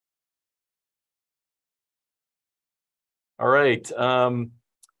All right. Hello,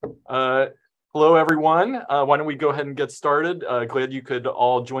 everyone. Why don't we go ahead and get started? Glad you could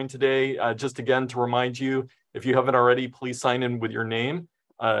all join today. Just again, to remind you, if you haven't already, please sign in with your name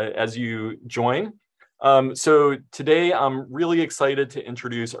as you join. So today, I'm really excited to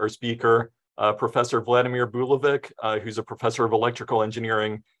introduce our speaker, Professor Vladimir Bulović, who's a professor of electrical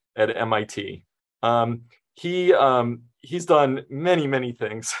engineering at MIT. He's done many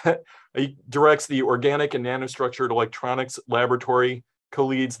things. He directs the Organic and Nanostructured Electronics Laboratory,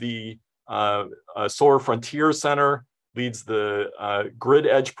 co-leads the Solar Frontier Center, leads the Grid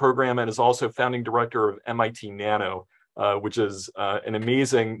Edge program, and is also founding director of MIT Nano, which is an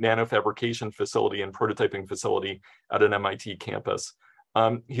amazing nanofabrication facility and prototyping facility at an MIT campus.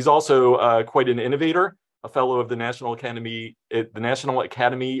 He's also quite an innovator, a fellow of the National Academy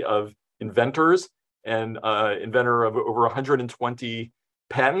of Inventors, and inventor of over 120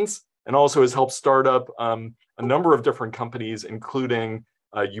 patents, and also has helped start up a number of different companies, including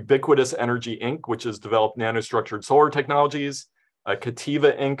Ubiquitous Energy Inc., which has developed nanostructured solar technologies,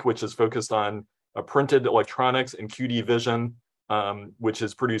 Cativa Inc., which is focused on printed electronics, and QD Vision, which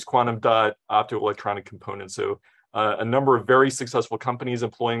has produced quantum dot optoelectronic components. So a number of very successful companies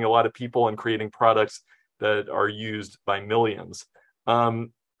employing a lot of people and creating products that are used by millions.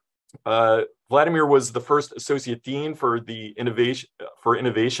 Vladimir was the first associate dean for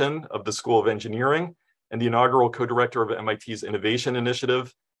innovation of the School of Engineering, and the inaugural co-director of MIT's Innovation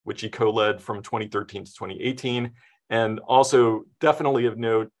Initiative, which he co-led from 2013 to 2018. And also, definitely of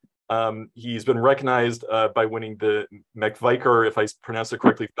note, he's been recognized by winning the McVicar, if I pronounce it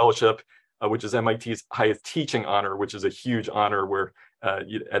correctly, fellowship, which is MIT's highest teaching honor, which is a huge honor where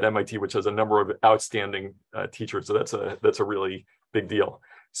at MIT, which has a number of outstanding teachers. So that's a really big deal.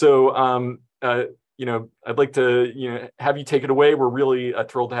 So, I'd like to, have you take it away. We're really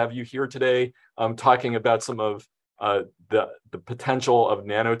thrilled to have you here today, talking about some of the potential of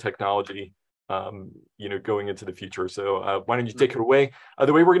nanotechnology, going into the future. So why don't you take it away?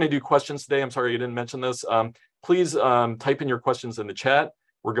 The way we're going to do questions today, I'm sorry I didn't mention this. Please type in your questions in the chat.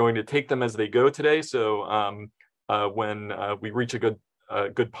 We're going to take them as they go today. So when we reach a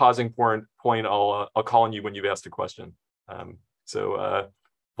good pausing point, I'll call on you when you've asked a question.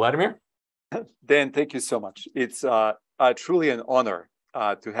 Vladimir? Dan, thank you so much. It's truly an honor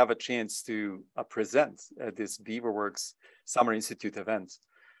to have a chance to present at this Beaverworks Summer Institute event.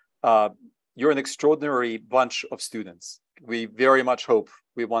 You're an extraordinary bunch of students. We very much hope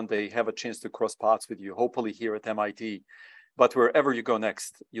we one day have a chance to cross paths with you, hopefully here at MIT. But wherever you go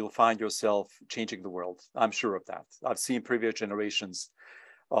next, you'll find yourself changing the world. I'm sure of that. I've seen previous generations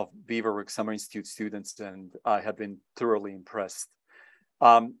of Beaverworks Summer Institute students, and I have been thoroughly impressed.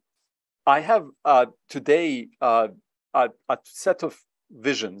 I have today a set of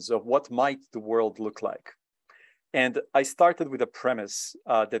visions of what might the world look like. And I started with a premise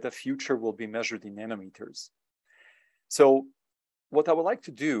that the future will be measured in nanometers. So what I would like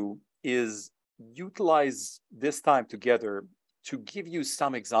to do is utilize this time together to give you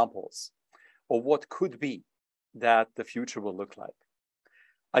some examples of what could be that the future will look like.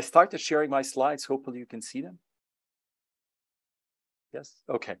 I started sharing my slides. Hopefully you can see them. Yes?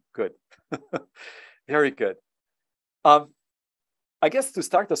 Okay, good. Very good. I guess to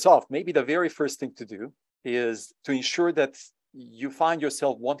start us off, maybe the very first thing to do is to ensure that you find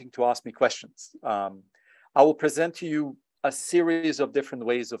yourself wanting to ask me questions. I will present to you a series of different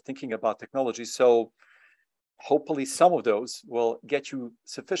ways of thinking about technology. So hopefully some of those will get you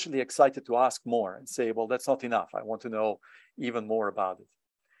sufficiently excited to ask more and say, well, that's not enough. I want to know even more about it.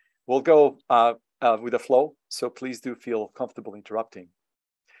 We'll go with the flow, so please do feel comfortable interrupting.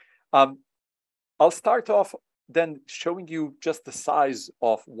 I'll start off then showing you just the size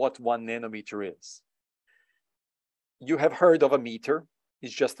of what 1 nanometer is. You have heard of a meter.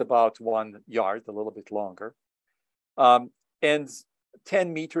 It's just about 1 yard, a little bit longer. And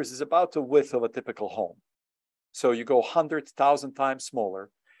 10 meters is about the width of a typical home. So you go 100,000 times smaller,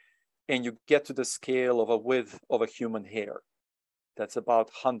 and you get to the scale of a width of a human hair. That's about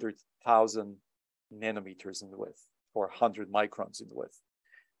 100,000 nanometers in the width, or 100 microns in the width.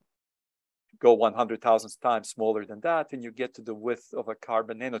 Go 100,000 times smaller than that, and you get to the width of a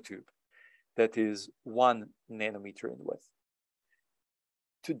carbon nanotube. That is 1 nanometer in width.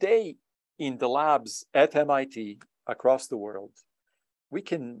 Today, in the labs at MIT across the world, we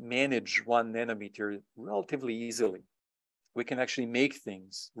can manage 1 nanometer relatively easily. We can actually make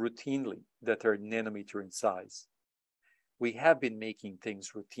things routinely that are nanometer in size. We have been making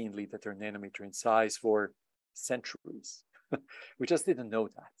things routinely that are nanometer in size for centuries. We just didn't know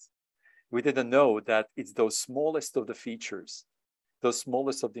that. We didn't know that it's those smallest of the features, those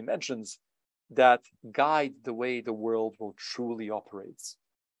smallest of dimensions that guide the way the world will truly operate.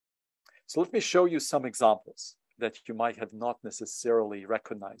 So let me show you some examples that you might have not necessarily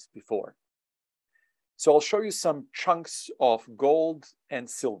recognized before. So I'll show you some chunks of gold and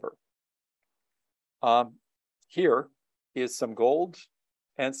silver. Here is some gold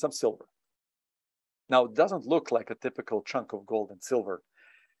and some silver. Now, it doesn't look like a typical chunk of gold and silver.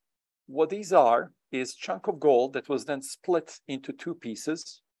 What these are is chunk of gold that was then split into two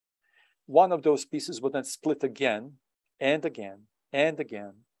pieces. One of those pieces would then split again and again and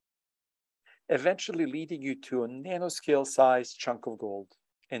again, eventually leading you to a nanoscale sized chunk of gold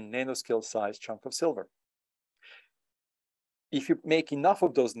and nanoscale sized chunk of silver. If you make enough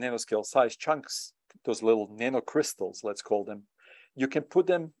of those nanoscale sized chunks, those little nanocrystals, let's call them, you can put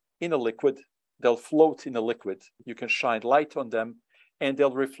them in a liquid. They'll float in a liquid. You can shine light on them and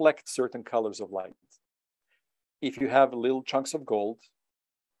they'll reflect certain colors of light. If you have little chunks of gold,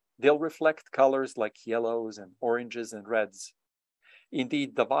 they'll reflect colors like yellows and oranges and reds.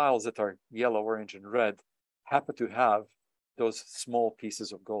 Indeed, the vials that are yellow, orange, and red happen to have those small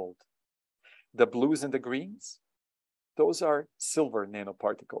pieces of gold. The blues and the greens, those are silver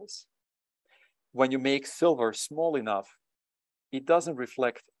nanoparticles. When you make silver small enough, it doesn't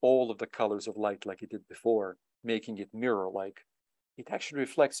reflect all of the colors of light like it did before, making it mirror-like. It actually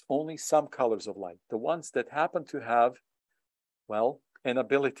reflects only some colors of light, the ones that happen to have, well, an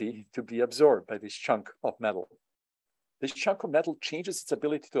ability to be absorbed by this chunk of metal. This chunk of metal changes its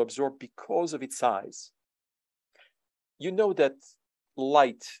ability to absorb because of its size. You know that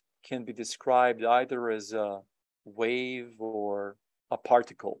light can be described either as a wave or a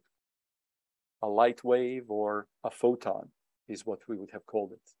particle. A light wave or a photon is what we would have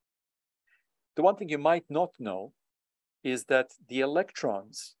called it. The one thing you might not know is that the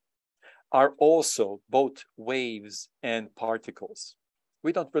electrons are also both waves and particles.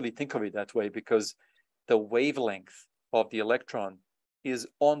 We don't really think of it that way because the wavelength of the electron is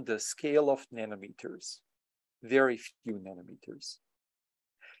on the scale of nanometers, very few nanometers.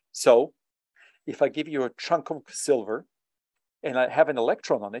 So if I give you a chunk of silver and I have an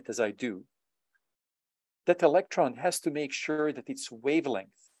electron on it, as I do, that electron has to make sure that its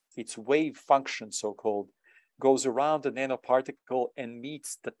wavelength, its wave function, so-called, goes around the nanoparticle and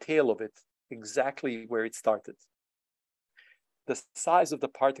meets the tail of it exactly where it started. The size of the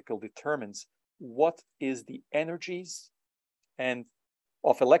particle determines what is the energies and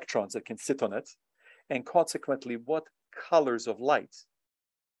of electrons that can sit on it, and consequently what colors of light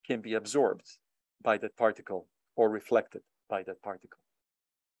can be absorbed by that particle or reflected by that particle.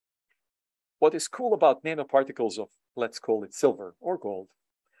 What is cool about nanoparticles of, let's call it silver or gold,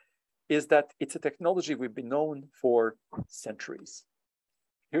 is that it's a technology we've been known for centuries.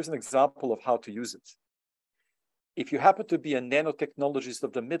 Here's an example of how to use it. If you happen to be a nanotechnologist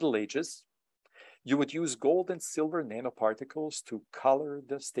of the Middle Ages, you would use gold and silver nanoparticles to color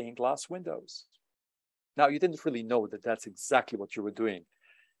the stained glass windows. Now, you didn't really know that that's exactly what you were doing.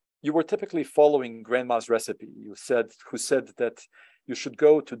 You were typically following grandma's recipe, who said that you should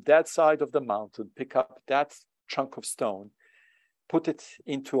go to that side of the mountain, pick up that chunk of stone, put it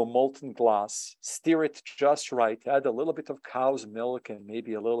into a molten glass, stir it just right, add a little bit of cow's milk and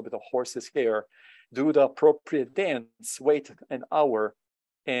maybe a little bit of horse's hair, do the appropriate dance, wait an hour,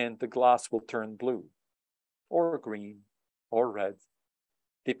 and the glass will turn blue or green or red,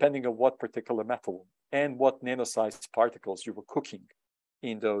 depending on what particular metal and what nano-sized particles you were cooking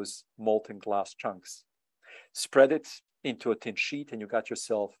in those molten glass chunks. Spread it into a thin sheet and you got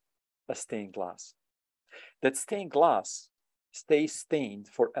yourself a stained glass. That stained glass stays stained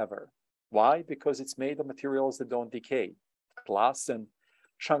forever. Why? Because it's made of materials that don't decay. Glass and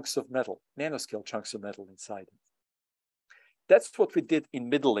chunks of metal, nanoscale chunks of metal inside it. That's what we did in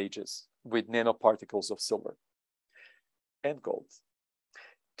Middle Ages with nanoparticles of silver and gold.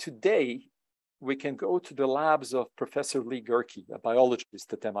 Today, we can go to the labs of Professor Lee Gerke, a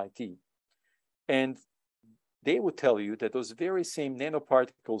biologist at MIT, and they would tell you that those very same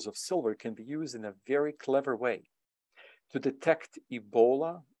nanoparticles of silver can be used in a very clever way to detect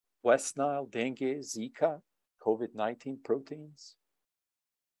Ebola, West Nile, dengue, Zika, COVID-19 proteins.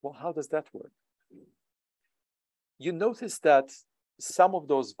 Well, how does that work? You notice that some of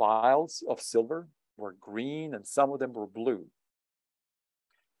those vials of silver were green and some of them were blue.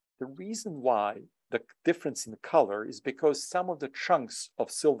 The reason why the difference in color is because some of the chunks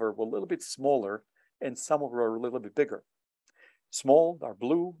of silver were a little bit smaller and some of them are a little bit bigger. Small are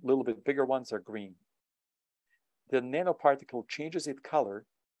blue, a little bit bigger ones are green. The nanoparticle changes its color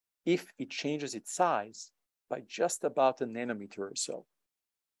if it changes its size by just about a nanometer or so.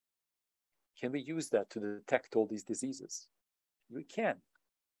 Can we use that to detect all these diseases? We can.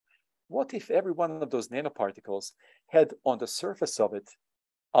 what if every one of those nanoparticles had on the surface of it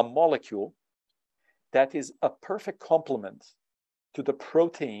a molecule that is a perfect complement to the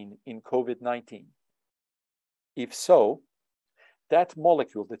protein in COVID-19? If so, that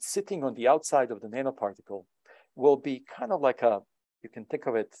molecule that's sitting on the outside of the nanoparticle will be kind of like you can think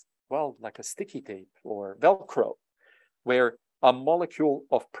of it, well, like a sticky tape or Velcro, where a molecule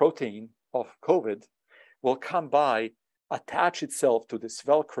of protein of COVID will come by, attach itself to this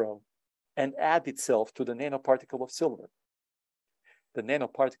Velcro, and add itself to the nanoparticle of silver. The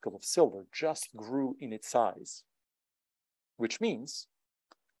nanoparticle of silver just grew in its size, which means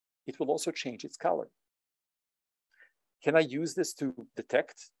it will also change its color. Can I use this to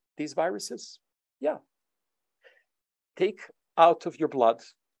detect these viruses? Yeah. Take out of your blood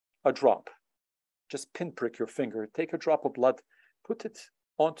a drop. Just pinprick your finger, take a drop of blood, put it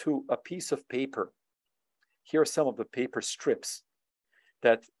onto a piece of paper. Here are some of the paper strips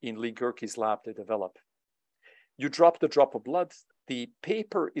that in Lee Gerke's lab they develop. You drop the drop of blood. The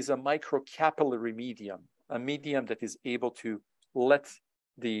paper is a microcapillary medium, a medium that is able to let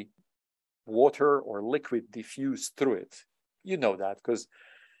the water or liquid diffuse through it. You know that because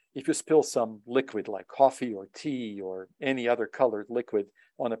if you spill some liquid like coffee or tea or any other colored liquid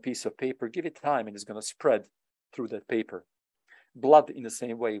on a piece of paper, give it time and it's going to spread through that paper. Blood in the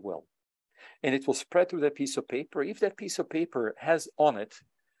same way will. And it will spread through that piece of paper. If that piece of paper has on it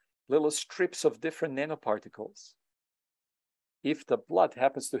little strips of different nanoparticles, if the blood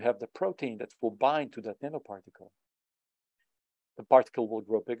happens to have the protein that will bind to that nanoparticle, the particle will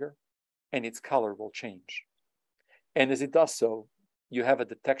grow bigger and its color will change. And as it does so, you have a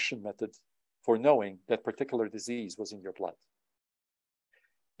detection method for knowing that particular disease was in your blood.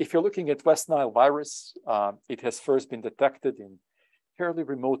 If you're looking at West Nile virus, it has first been detected in fairly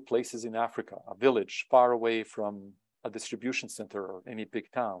remote places in Africa, a village far away from a distribution center or any big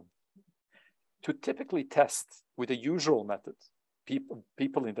town. To typically test with the usual method,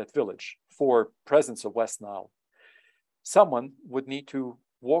 people in that village for presence of West Nile, someone would need to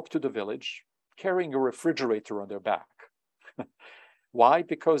walk to the village carrying a refrigerator on their back. Why?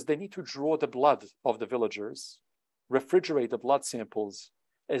 Because they need to draw the blood of the villagers, refrigerate the blood samples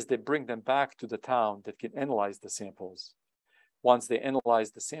as they bring them back to the town that can analyze the samples. Once they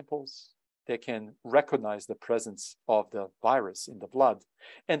analyze the samples, they can recognize the presence of the virus in the blood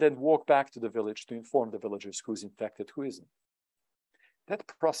and then walk back to the village to inform the villagers who's infected, who isn't. That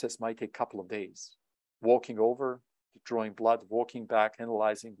process might take a couple of days, walking over, drawing blood, walking back,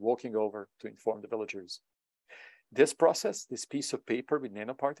 analyzing, walking over to inform the villagers. This process, this piece of paper with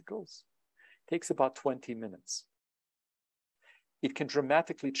nanoparticles, takes about 20 minutes. It can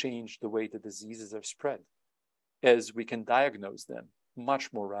dramatically change the way the diseases are spread, as we can diagnose them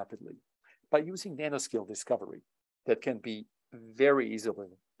much more rapidly by using nanoscale discovery that can be very easily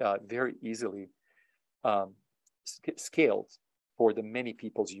scaled for the many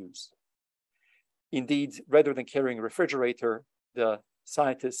people's use. Indeed, rather than carrying a refrigerator, the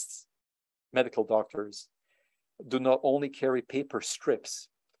scientists, medical doctors, do not only carry paper strips.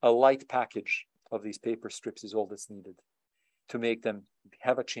 A light package of these paper strips is all that's needed to make them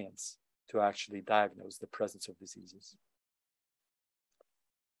have a chance to actually diagnose the presence of diseases.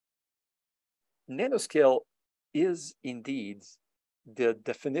 Nanoscale is indeed the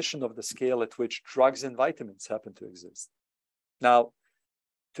definition of the scale at which drugs and vitamins happen to exist. Now,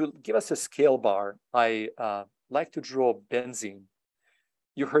 to give us a scale bar, I like to draw benzene.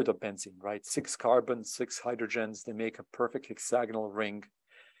 You heard of benzene, right? 6 carbons, 6 hydrogens, they make a perfect hexagonal ring.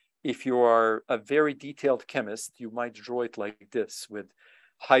 If you are a very detailed chemist, you might draw it like this, with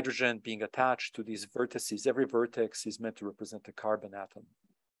hydrogen being attached to these vertices. Every vertex is meant to represent a carbon atom.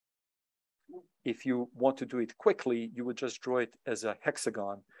 If you want to do it quickly, you would just draw it as a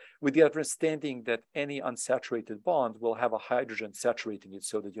hexagon with the understanding that any unsaturated bond will have a hydrogen saturating it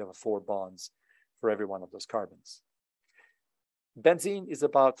so that you have 4 bonds for every one of those carbons. Benzene is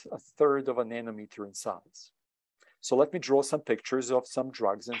about 1/3 of a nanometer in size. So let me draw some pictures of some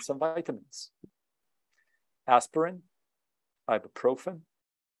drugs and some vitamins. Aspirin, ibuprofen.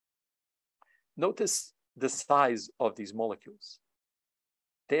 Notice the size of these molecules.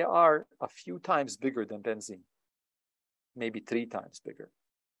 They are a few times bigger than benzene, maybe 3 times bigger.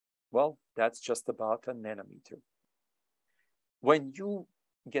 Well, that's just about a nanometer. When you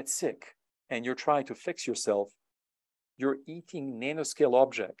get sick and you're trying to fix yourself, you're eating nanoscale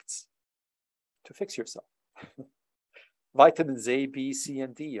objects to fix yourself. Vitamins A, B, C,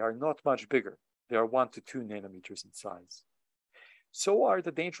 and D are not much bigger. They are 1 to 2 nanometers in size. So are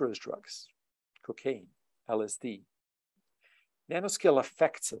the dangerous drugs, cocaine, LSD. Nanoscale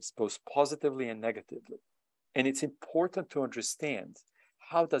affects us both positively and negatively. And it's important to understand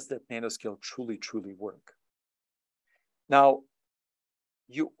how does that nanoscale truly work? Now,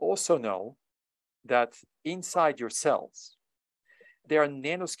 you also know that inside your cells, there are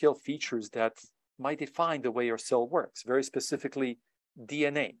nanoscale features that might define the way your cell works, very specifically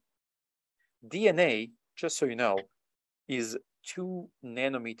DNA. DNA, just so you know, is 2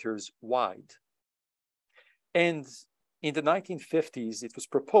 nanometers wide. And in the 1950s, it was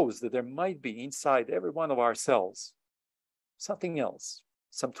proposed that there might be inside every one of our cells something else,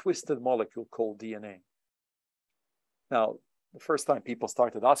 some twisted molecule called DNA. Now, the first time people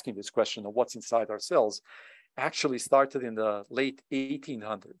started asking this question of what's inside our cells actually started in the late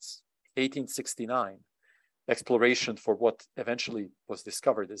 1800s, 1869. Exploration for what eventually was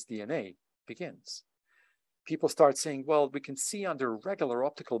discovered as DNA begins. People start saying, well, we can see under regular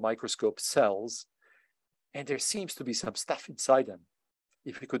optical microscope cells, and there seems to be some stuff inside them.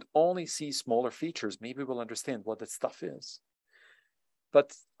 If we could only see smaller features, maybe we'll understand what that stuff is.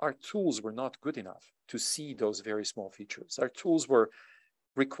 But our tools were not good enough to see those very small features. Our tools were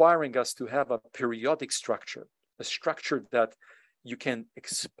requiring us to have a periodic structure, a structure that you can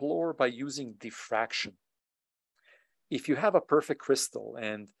explore by using diffraction. If you have a perfect crystal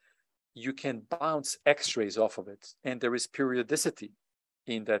and you can bounce X-rays off of it, and there is periodicity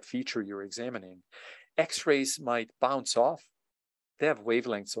in that feature you're examining, X-rays might bounce off. They have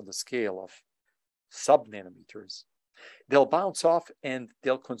wavelengths on the scale of sub-nanometers. They'll bounce off and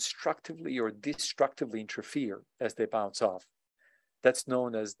they'll constructively or destructively interfere as they bounce off. That's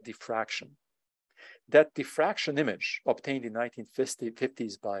known as diffraction. That diffraction image obtained in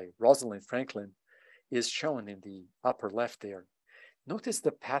 1950s by Rosalind Franklin is shown in the upper left there. Notice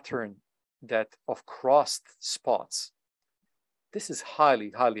the pattern of crossed spots. This is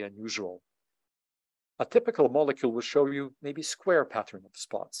highly unusual. A typical molecule will show you maybe square pattern of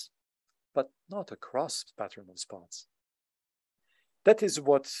spots, but not a cross pattern of spots. That is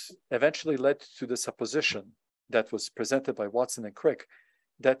what eventually led to the supposition that was presented by Watson and Crick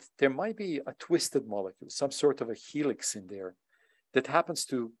that there might be a twisted molecule, some sort of a helix in there that happens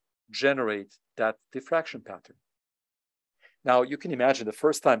to generate that diffraction pattern. Now, you can imagine the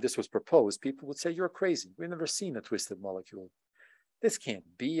first time this was proposed, people would say, you're crazy. We've never seen a twisted molecule. This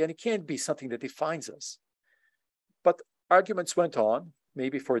can't be, and it can't be something that defines us. But arguments went on,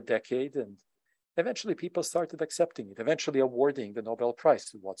 maybe for a decade, and eventually people started accepting it, eventually awarding the Nobel Prize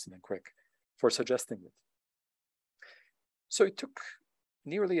to Watson and Crick for suggesting it. So it took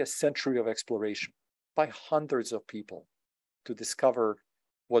nearly a century of exploration by hundreds of people to discover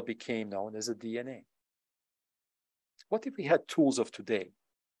what became known as a DNA. What if we had tools of today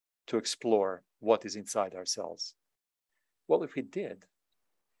to explore what is inside our cells? Well, if we did,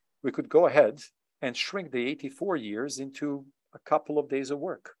 we could go ahead and shrink the 84 years into a couple of days of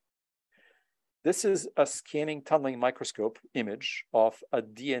work. This is a scanning tunneling microscope image of a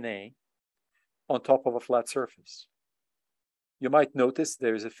DNA on top of a flat surface. You might notice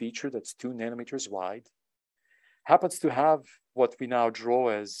there's a feature that's 2 nanometers wide, happens to have what we now draw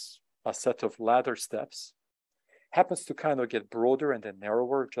as a set of ladder steps, happens to kind of get broader and then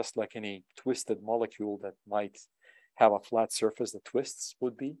narrower, just like any twisted molecule that might have a flat surface that twists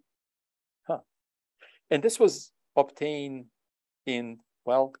would be. And this was obtained in,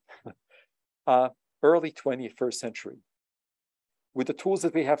 well, early 21st century. With the tools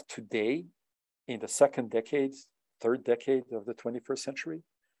that we have today in the second decade, third decade of the 21st century,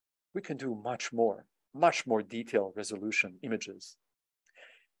 we can do much more detailed resolution images.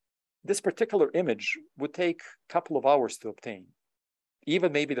 This particular image would take a couple of hours to obtain.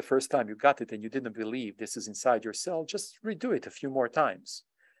 Even maybe the first time you got it and you didn't believe this is inside your cell, just redo it a few more times.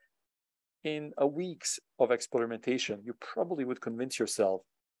 In a week's of experimentation, you probably would convince yourself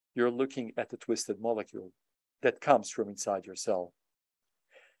you're looking at the twisted molecule that comes from inside your cell.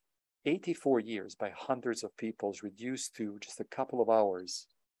 84 years by hundreds of people is reduced to just a couple of hours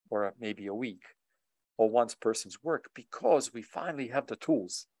or maybe a week of one person's work because we finally have the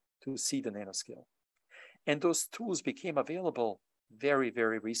tools to see the nanoscale. And those tools became available very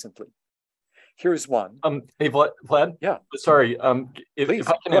recently. Here's one. Hey, Vlad? Yeah. Sorry, if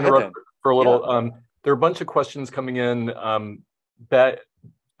I can interrupt for a little. Yeah. There are a bunch of questions coming in. Sorry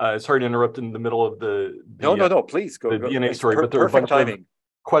to interrupt in the middle of the no, please go. The DNA story, but there are a bunch of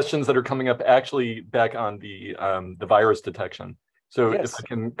questions that are coming up actually back on the virus detection. So yes. If I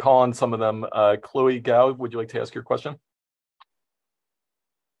can call on some of them. Chloe Gao, would you like to ask your question?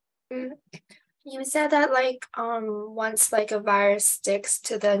 You said that once a virus sticks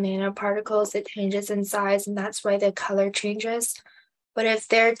to the nanoparticles, it changes in size, and that's why the color changes. But if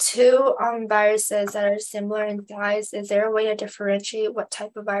there are 2 viruses that are similar in size, is there a way to differentiate what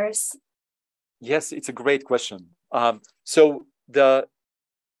type of virus? Yes, it's a great question. So the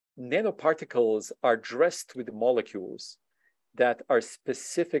nanoparticles are dressed with molecules that are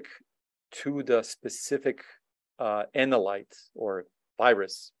specific to the specific analyte or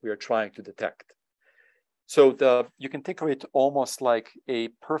virus we are trying to detect. So you can think of it almost like a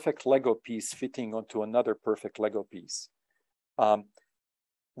perfect Lego piece fitting onto another perfect Lego piece.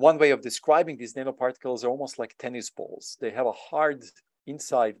 One way of describing these nanoparticles are almost like tennis balls. They have a hard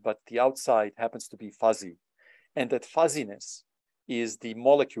inside, but the outside happens to be fuzzy. And that fuzziness is the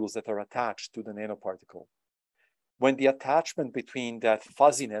molecules that are attached to the nanoparticle. When the attachment between that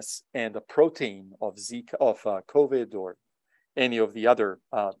fuzziness and a protein of COVID or any of the other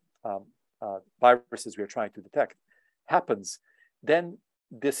viruses we are trying to detect happens, then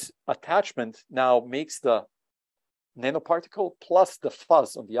this attachment now makes the nanoparticle plus the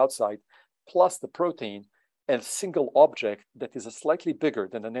fuzz on the outside plus the protein a single object that is slightly bigger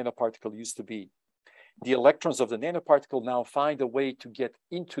than the nanoparticle used to be. The electrons of the nanoparticle now find a way to get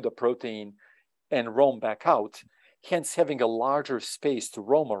into the protein and roam back out, hence having a larger space to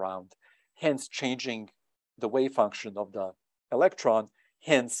roam around, hence changing the wave function of the electron,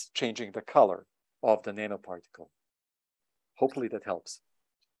 hence changing the color of the nanoparticle. Hopefully that helps.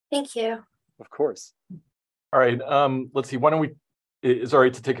 Thank you. Of course. All right, let's see, why don't we, is it all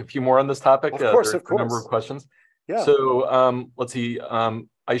right to take a few more on this topic? Of course, There's a number of questions. Yeah. So let's see,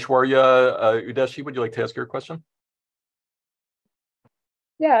 Aishwarya Udeshi, would you like to ask your question?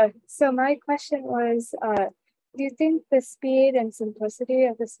 Yeah, so my question was, do you think the speed and simplicity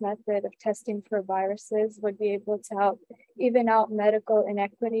of this method of testing for viruses would be able to help even out medical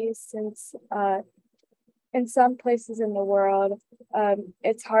inequities, since in some places in the world,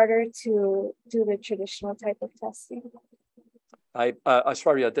 it's harder to do the traditional type of testing?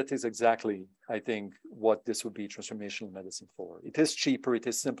 Aishwarya, that is exactly, I think, what this would be transformational medicine for. It is cheaper, it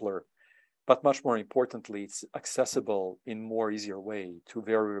is simpler, but much more importantly, it's accessible in more easier way to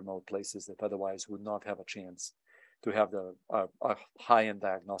very remote places that otherwise would not have a chance to have a high-end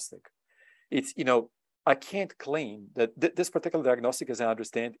diagnostic. It's, I can't claim that this particular diagnostic, as I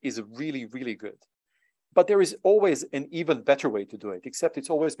understand, is really, really good. But there is always an even better way to do it, except it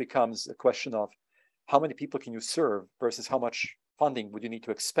always becomes a question of how many people can you serve versus how much funding would you need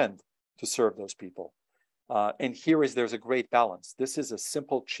to expend to serve those people. And there's a great balance. This is a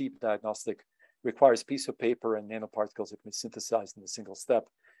simple, cheap diagnostic, requires a piece of paper and nanoparticles that can be synthesized in a single step,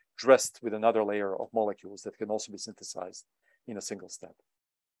 dressed with another layer of molecules that can also be synthesized in a single step.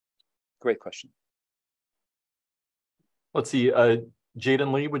 Great question. Let's see,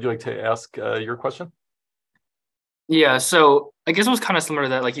 Jaden Lee, would you like to ask your question? Yeah, so I guess it was kind of similar to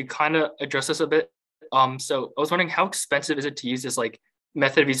that, like you kind of addressed this a bit. So I was wondering, how expensive is it to use this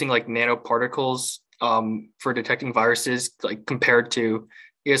method of using nanoparticles for detecting viruses, compared to,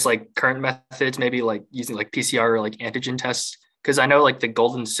 I guess, current methods, maybe using PCR or antigen tests? Because I know the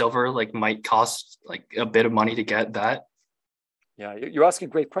gold and silver might cost a bit of money to get that. Yeah, you're asking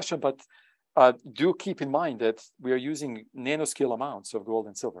a great question, but do keep in mind that we are using nanoscale amounts of gold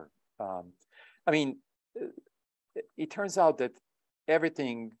and silver. It turns out that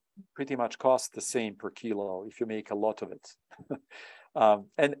everything pretty much costs the same per kilo if you make a lot of it.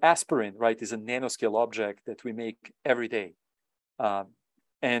 And aspirin, right, is a nanoscale object that we make every day.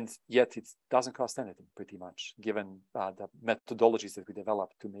 And yet it doesn't cost anything pretty much, given the methodologies that we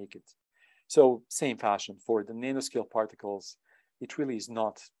developed to make it. So same fashion for the nanoscale particles, it really is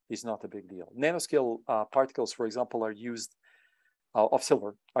not a big deal. Nanoscale particles, for example, are used of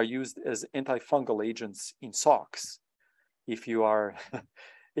silver, are used as antifungal agents in socks. If you're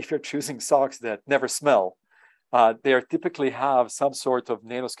choosing socks that never smell, they typically have some sort of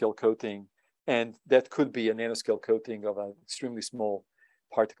nanoscale coating, and that could be a nanoscale coating of extremely small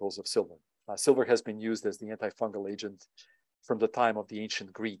particles of silver. Silver has been used as the antifungal agent from the time of the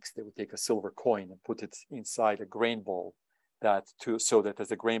ancient Greeks. They would take a silver coin and put it inside a grain bowl, so that as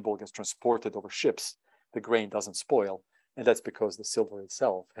the grain bowl gets transported over ships, the grain doesn't spoil. And that's because the silver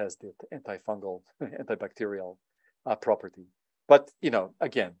itself has the antifungal, antibacterial property. But,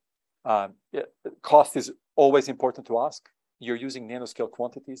 again, cost is always important to ask. You're using nanoscale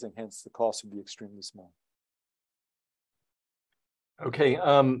quantities, and hence the cost would be extremely small. Okay,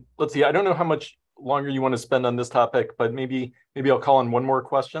 let's see. I don't know how much longer you want to spend on this topic, but maybe I'll call on one more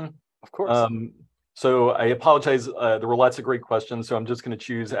question. Of course. So I apologize. There were lots of great questions, so I'm just going to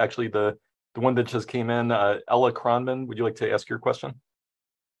choose actually the one that just came in. Ella Cronman, would you like to ask your question?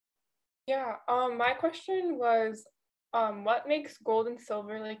 Yeah, my question was, what makes gold and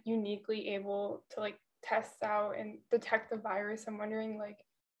silver uniquely able to test out and detect the virus? I'm wondering,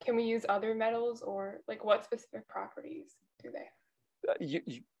 can we use other metals, or what specific properties do they have?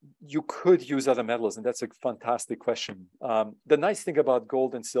 you could use other metals, and that's a fantastic question. The nice thing about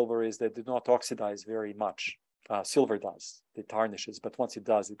gold and silver is they do not oxidize very much. Silver does, it tarnishes, but once it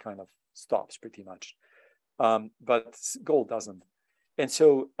does, it kind of stops pretty much. But gold doesn't. And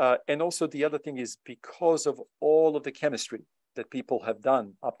so, and also the other thing is, because of all of the chemistry that people have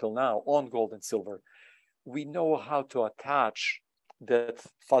done up till now on gold and silver, we know how to attach that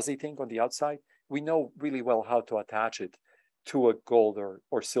fuzzy thing on the outside. We know really well how to attach it to a gold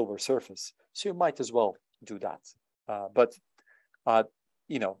or silver surface. So you might as well do that. But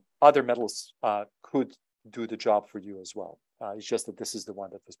you know, other metals could do the job for you as well. It's just that this is the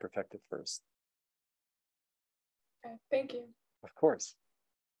one that was perfected first. Okay, thank you. Of course.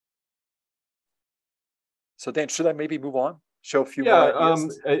 So then, should I maybe move on? Show a few more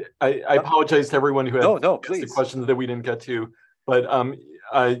ideas? I apologize to everyone who had no, the please. questions that we didn't get to, but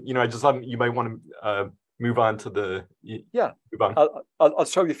you know, I just thought you might want to move on to the move on. I'll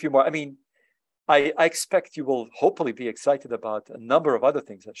show you a few more. I mean, I expect you will hopefully be excited about a number of other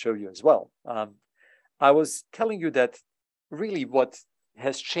things I'll show you as well. I was telling you that really what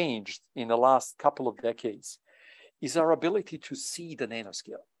has changed in the last couple of decades is our ability to see the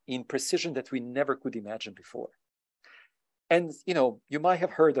nanoscale in precision that we never could imagine before. And you know, you might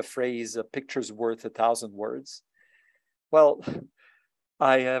have heard the phrase, "A picture's worth 1,000 words." Well,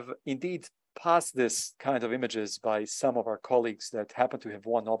 I have indeed passed this kind of images by some of our colleagues that happen to have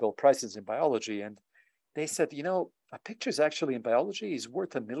won Nobel Prizes in biology. And they said, you know, a picture is actually in biology is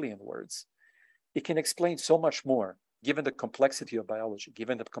worth 1,000,000 words. It can explain so much more, given the complexity of biology,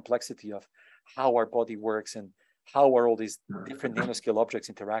 given the complexity of how our body works and how are all these different nanoscale objects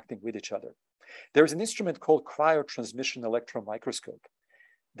interacting with each other. There's an instrument called cryotransmission electron microscope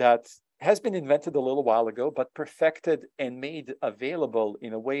that has been invented a little while ago, but perfected and made available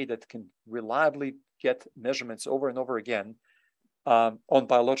in a way that can reliably get measurements over and over again on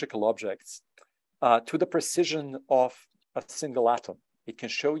biological objects to the precision of a single atom. It can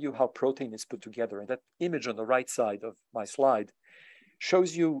show you how protein is put together. And that image on the right side of my slide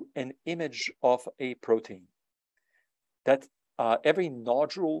shows you an image of a protein. That every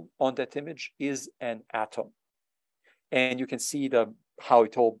nodule on that image is an atom. And you can see how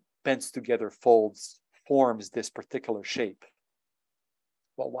it all bends together, folds, forms this particular shape.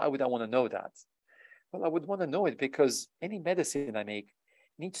 Well, why would I want to know that? Well, I would want to know it because any medicine I make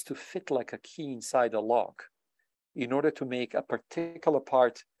needs to fit like a key inside a lock in order to make a particular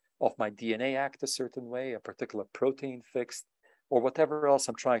part of my DNA act a certain way, a particular protein fixed, or whatever else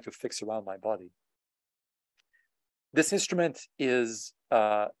I'm trying to fix around my body. This instrument is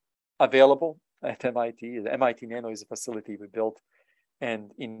available at MIT. The MIT Nano is a facility we built.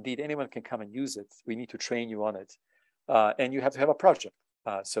 And indeed, anyone can come and use it. We need to train you on it. And you have to have a project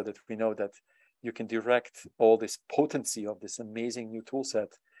so that we know that you can direct all this potency of this amazing new tool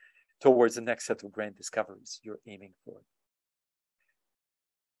set towards the next set of grand discoveries you're aiming for.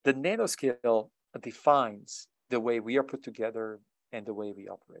 The nanoscale defines the way we are put together and the way we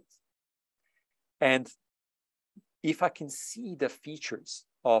operate. And if I can see the features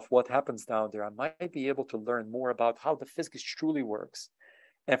of what happens down there, I might be able to learn more about how the physics truly works.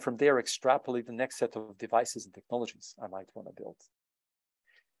 And from there, extrapolate the next set of devices and technologies I might want to build.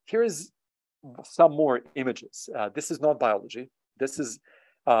 Here's some more images. This is not biology. This is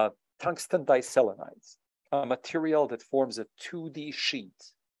tungsten diselenide, a material that forms a 2D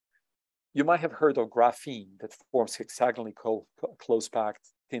sheet. You might have heard of graphene that forms hexagonally close-packed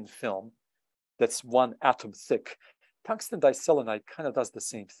thin film that's one atom thick. Tungsten diselenide kind of does the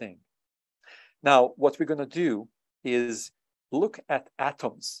same thing. Now, what we're going to do is look at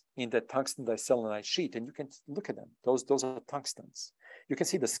atoms in that tungsten diselenide sheet, and you can look at them. Those are tungstens. You can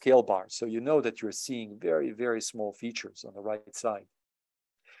see the scale bar, so you know that you're seeing very, very small features on the right side.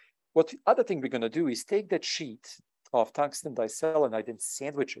 What the other thing we're going to do is take that sheet of tungsten diselenide and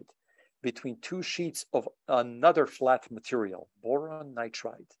sandwich it between two sheets of another flat material, boron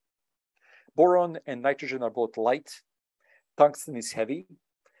nitride. Boron and nitrogen are both light. Tungsten is heavy.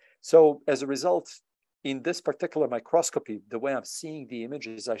 So as a result, in this particular microscopy, the way I'm seeing the image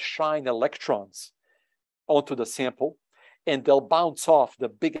is I shine electrons onto the sample, and they'll bounce off the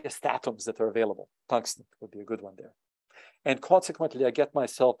biggest atoms that are available. Tungsten would be a good one there. And consequently, I get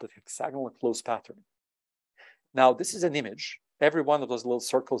myself the hexagonal close pattern. Now, this is an image. Every one of those little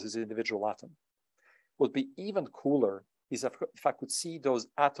circles is an individual atom. What would be even cooler is if I could see those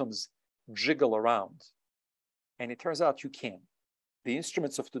atoms jiggle around. And it turns out you can. The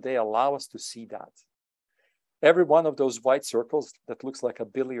instruments of today allow us to see that. Every one of those white circles that looks like a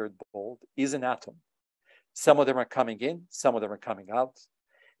billiard ball is an atom. Some of them are coming in, some of them are coming out.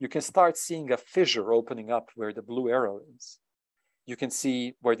 You can start seeing a fissure opening up where the blue arrow is. You can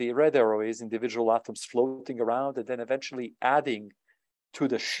see where the red arrow is, individual atoms floating around and then eventually adding to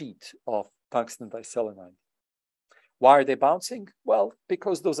the sheet of tungsten diselenide. Why are they bouncing? Well,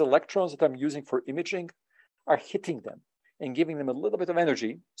 because those electrons that I'm using for imaging are hitting them and giving them a little bit of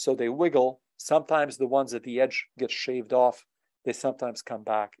energy, so they wiggle. Sometimes the ones at the edge get shaved off. They sometimes come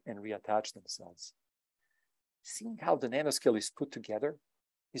back and reattach themselves. Seeing how the nanoscale is put together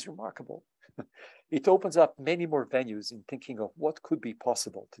is remarkable. It opens up many more venues in thinking of what could be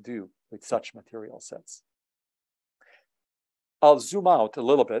possible to do with such material sets. I'll zoom out a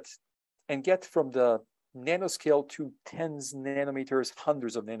little bit and get from the nanoscale to tens nanometers,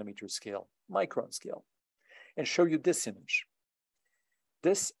 hundreds of nanometers scale, micron scale, and show you this image.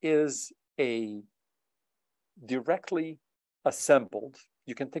 This is a directly assembled,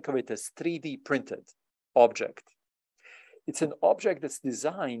 you can think of it as 3D printed object. It's an object that's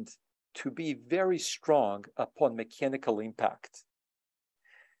designed to be very strong upon mechanical impact.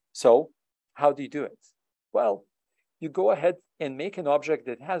 So how do you do it? Well, you go ahead and make an object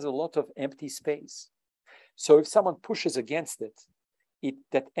that has a lot of empty space. So if someone pushes against it,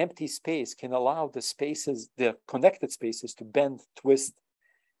 that empty space can allow the spaces, the connected spaces, to bend, twist,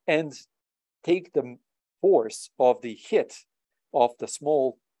 and take the force of the hit of the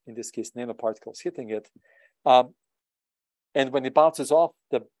small, in this case, nanoparticles hitting it. And when it bounces off,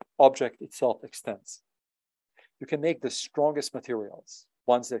 the object itself extends. You can make the strongest materials,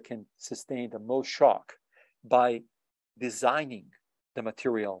 ones that can sustain the most shock, by designing the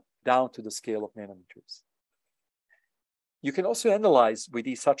material down to the scale of nanometers. You can also analyze with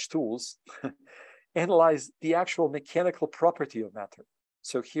these such tools, analyze the actual mechanical property of matter.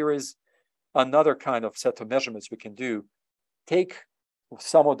 So here is another kind of set of measurements we can do. Take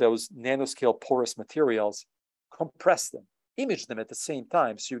some of those nanoscale porous materials, compress them, image them at the same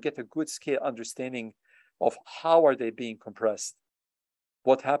time, so you get a good scale understanding of how are they being compressed,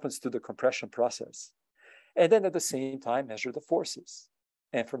 what happens to the compression process, and then at the same time measure the forces.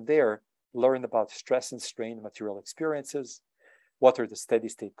 And from there, learn about stress and strain material experiences, what are the steady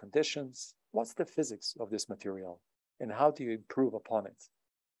state conditions, what's the physics of this material, and how do you improve upon it.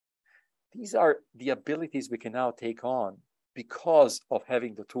 These are the abilities we can now take on because of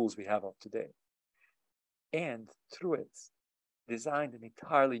having the tools we have of today. And through it, design an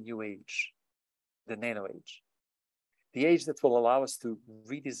entirely new age, the Nano Age. The age that will allow us to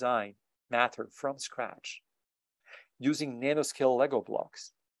redesign matter from scratch using nanoscale Lego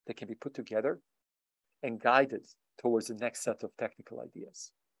blocks that can be put together and guided towards the next set of technical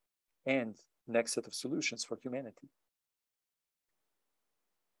ideas and next set of solutions for humanity.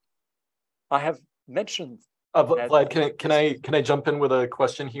 I have mentioned Vlad, can I jump in with a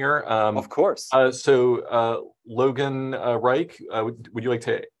question here? Of course. Logan Reich, would you like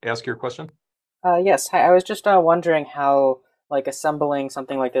to ask your question? Yes. Hi. I was just wondering how, like, assembling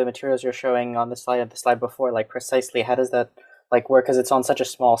something like the materials you're showing on the slide before, like, precisely, how does that work? Because it's on such a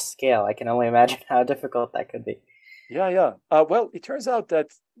small scale. I can only imagine how difficult that could be. Yeah. Well, it turns out that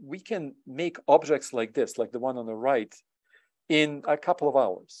we can make objects like this, like the one on the right, in a couple of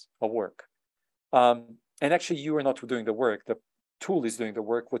hours of work. And actually, you are not doing the work. The tool is doing the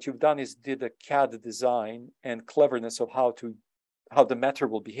work. What you've done is did a CAD design and cleverness of how the matter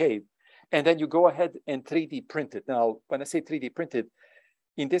will behave. And then you go ahead and 3D print it. Now, when I say 3D printed,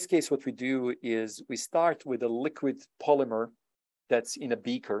 in this case, what we do is we start with a liquid polymer that's in a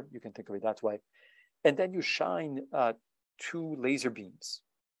beaker. You can think of it that way. And then you shine 2 laser beams.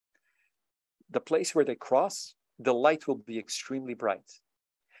 The place where they cross, the light will be extremely bright.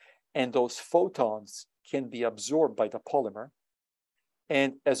 And those photons can be absorbed by the polymer,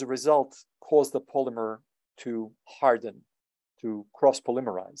 and as a result, cause the polymer to harden, to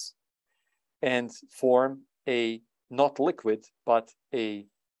cross-polymerize, and form a not liquid, but a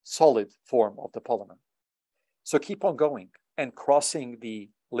solid form of the polymer. So keep on going and crossing the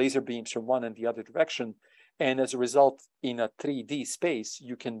laser beams from one and the other direction, and as a result, in a 3D space,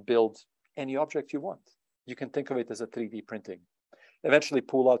 you can build any object you want. You can think of it as a 3D printing. Eventually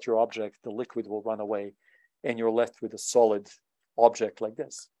pull out your object, the liquid will run away, and you're left with a solid object like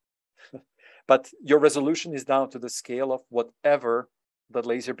this. But your resolution is down to the scale of whatever the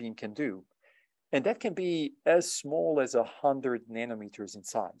laser beam can do. And that can be as small as 100 nanometers in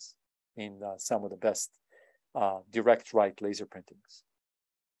size in some of the best direct write laser printings.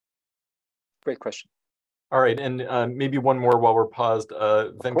 Great question. All right, and maybe one more while we're paused.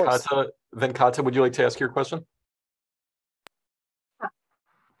 Venkata, would you like to ask your question?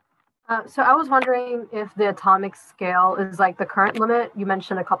 So I was wondering if the atomic scale is like the current limit. You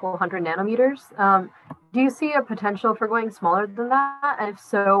mentioned a couple hundred nanometers. Do you see a potential for going smaller than that? And if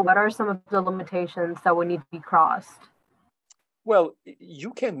so, what are some of the limitations that would need to be crossed? Well,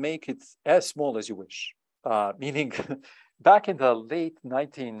 you can make it as small as you wish, meaning back in the late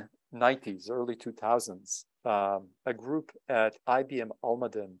 1990s, early 2000s, a group at IBM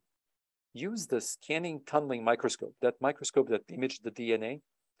Almaden used the scanning tunneling microscope, that microscope that imaged the DNA.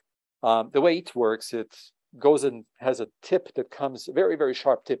 The way it works, it goes and has a tip that comes, a very, very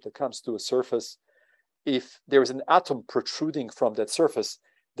sharp tip that comes to a surface. If there is an atom protruding from that surface,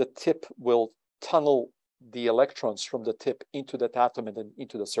 the tip will tunnel the electrons from the tip into that atom and then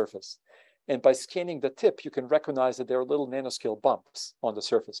into the surface. And by scanning the tip, you can recognize that there are little nanoscale bumps on the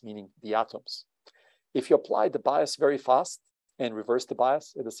surface, meaning the atoms. If you apply the bias very fast and reverse the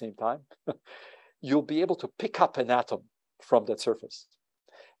bias at the same time, you'll be able to pick up an atom from that surface.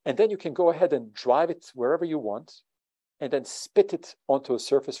 And then you can go ahead and drive it wherever you want and then spit it onto a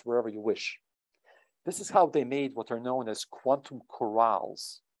surface wherever you wish. This is how they made what are known as quantum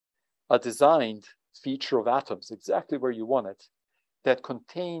corrals, a designed feature of atoms exactly where you want it, that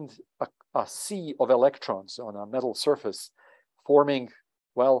contained a sea of electrons on a metal surface, forming,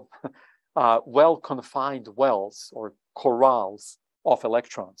 well, well-confined wells or corrals of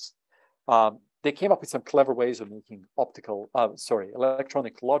electrons. They came up with some clever ways of making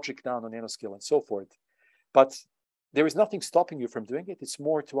electronic logic down on nanoscale and so forth. But there is nothing stopping you from doing it. It's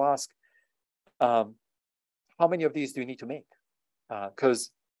more to ask, how many of these do you need to make?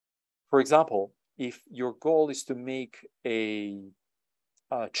 Because, for example, if your goal is to make a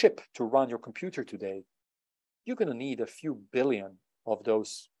chip to run your computer today, you're going to need a few billion of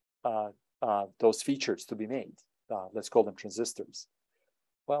those features to be made. Let's call them transistors.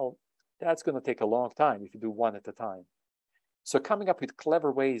 Well, that's going to take a long time if you do one at a time. So coming up with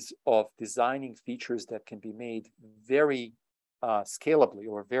clever ways of designing features that can be made very scalably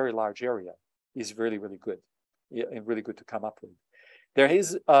over a very large area is really, really good. And really good to come up with. There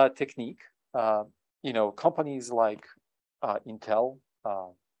is a technique, companies like Intel,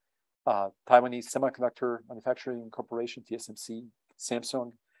 Taiwanese Semiconductor Manufacturing Corporation, TSMC,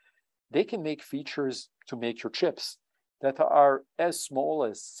 Samsung, they can make features to make your chips that are as small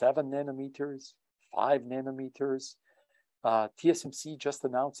as 7 nanometers, 5 nanometers. TSMC just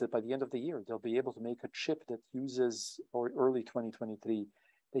announced that by the end of the year, they'll be able to make a chip that uses, or early 2023,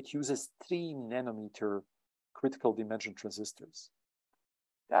 that uses 3 nanometer critical dimension transistors.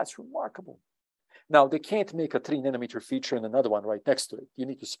 That's remarkable. Now, they can't make a 3 nanometer feature and another one right next to it. You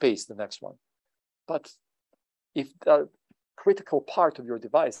need to space the next one. But if the critical part of your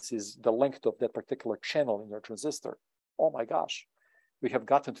device is the length of that particular channel in your transistor, oh my gosh, we have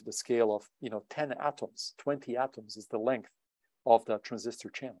gotten to the scale of 10 atoms, 20 atoms is the length of the transistor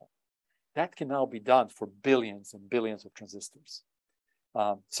channel. That can now be done for billions and billions of transistors.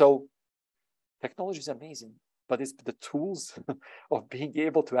 So technology is amazing, but it's the tools of being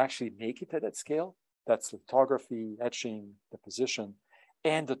able to actually make it at that scale. That's lithography, etching, deposition,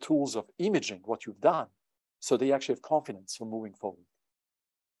 and the tools of imaging what you've done, so they actually have confidence for moving forward.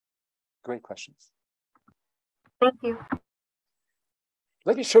 Great questions. Thank you.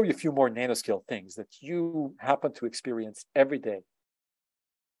 Let me show you a few more nanoscale things that you happen to experience every day.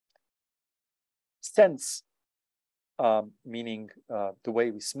 Sense, meaning the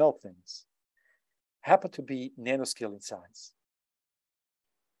way we smell things, happen to be nanoscale in size.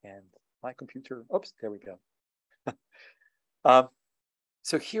 And my computer, oops, there we go.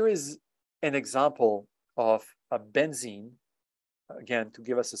 So here is an example of a benzene, again, to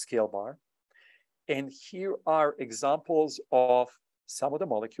give us a scale bar. And here are examples of some of the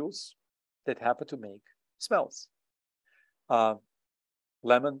molecules that happen to make smells.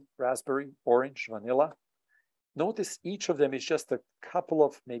 Lemon, raspberry, orange, vanilla. Notice each of them is just a couple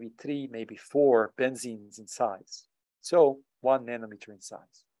of, maybe 3, maybe 4 benzenes in size. So 1 nanometer in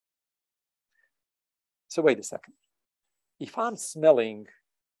size. So wait a second. If I'm smelling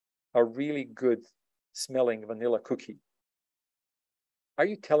a really good smelling vanilla cookie, are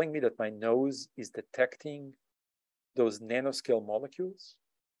you telling me that my nose is detecting those nanoscale molecules?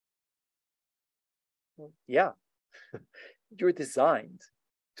 Well, yeah, you're designed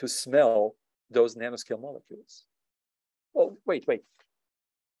to smell those nanoscale molecules. Well, wait.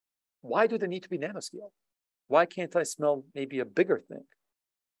 Why do they need to be nanoscale? Why can't I smell maybe a bigger thing?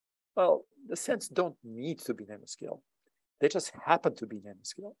 Well, the scents don't need to be nanoscale. They just happen to be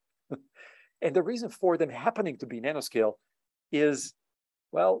nanoscale. And the reason for them happening to be nanoscale is,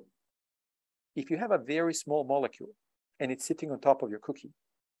 well, if you have a very small molecule and it's sitting on top of your cookie,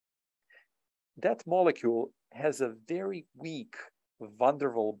 that molecule has a very weak van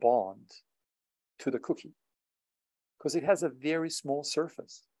der Waals bond to the cookie because it has a very small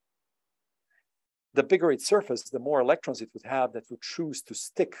surface. The bigger its surface, the more electrons it would have that would choose to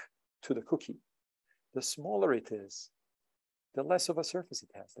stick to the cookie. The smaller it is, the less of a surface it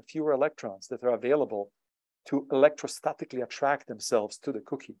has, the fewer electrons that are available to electrostatically attract themselves to the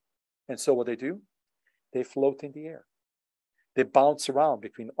cookie. And so what they do, they float in the air. They bounce around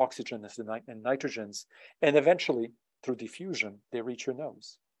between oxygen and nitrogens, and eventually, through diffusion, they reach your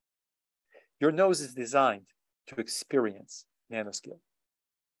nose. Your nose is designed to experience nanoscale.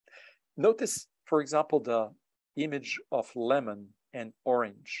 Notice, for example, the image of lemon and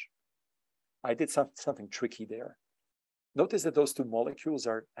orange. I did something tricky there. Notice that those two molecules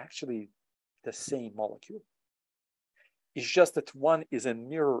are actually the same molecule. It's just that one is a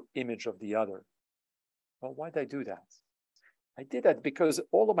mirror image of the other. Well, why did I do that? I did that because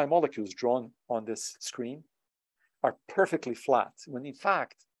all of my molecules drawn on this screen are perfectly flat, when in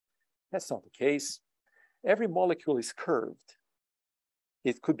fact, that's not the case. Every molecule is curved.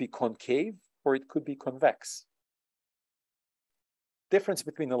 It could be concave or it could be convex. Difference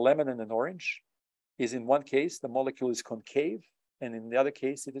between a lemon and an orange is in one case, the molecule is concave, and in the other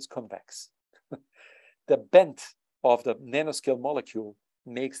case, it is convex. The bent of the nanoscale molecule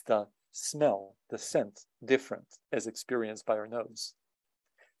makes the smell, the scent, different as experienced by our nose.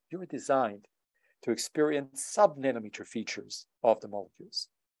 You are designed to experience sub-nanometer features of the molecules.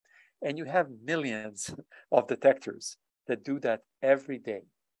 And you have millions of detectors that do that every day.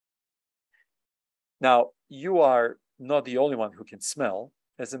 Now, you are not the only one who can smell.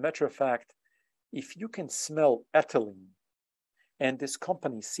 As a matter of fact, if you can smell ethylene, and this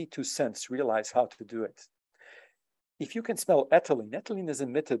company C2 Sense realized how to do it. If you can smell ethylene, ethylene is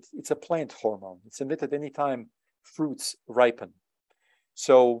emitted, it's a plant hormone. It's emitted anytime fruits ripen.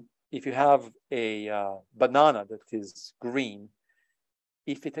 So if you have a banana that is green,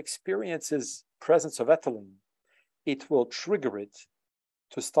 if it experiences presence of ethylene, it will trigger it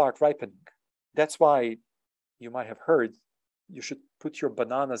to start ripening. That's why you might have heard you should put your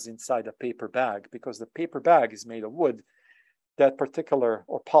bananas inside a paper bag, because the paper bag is made of wood. That particular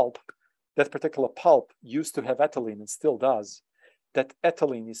pulp used to have ethylene and still does. That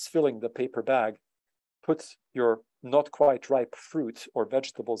ethylene is filling the paper bag. Put your not quite ripe fruit or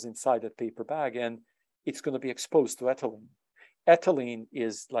vegetables inside that paper bag, and it's going to be exposed to ethylene. Ethylene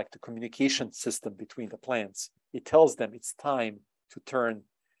is like the communication system between the plants. It tells them it's time to turn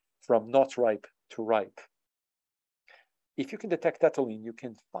from not ripe to ripe. If you can detect ethylene, you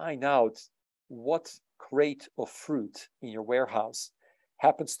can find out what crate of fruit in your warehouse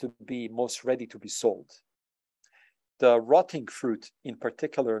happens to be most ready to be sold. The rotting fruit in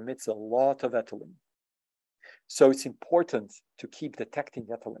particular emits a lot of ethylene. So it's important to keep detecting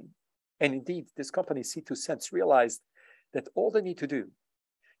ethylene. And indeed, this company C2 Sense realized that all they need to do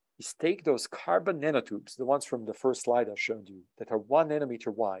is take those carbon nanotubes, the ones from the first slide I showed you, that are 1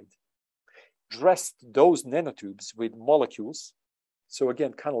 nanometer wide, dressed those nanotubes with molecules. So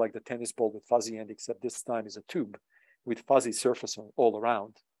again, kind of like the tennis ball with fuzzy end, except this time is a tube with fuzzy surface all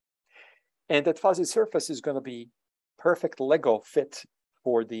around. And that fuzzy surface is going to be perfect Lego fit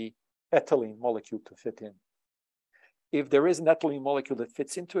for the ethylene molecule to fit in. If there is an ethylene molecule that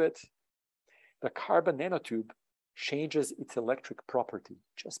fits into it, the carbon nanotube changes its electric property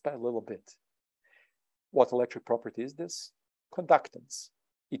just by a little bit. What electric property is this? Conductance.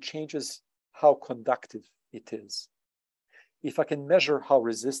 It changes how conductive it is. If I can measure how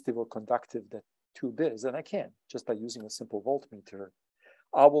resistive or conductive that tube is, and I can just by using a simple voltmeter,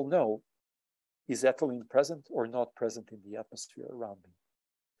 I will know, is ethylene present or not present in the atmosphere around me.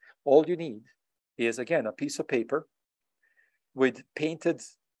 All you need is, again, a piece of paper with painted,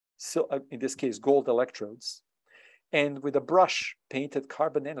 in this case, gold electrodes, and with a brush, painted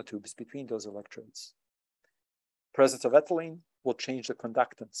carbon nanotubes between those electrodes. Presence of ethylene will change the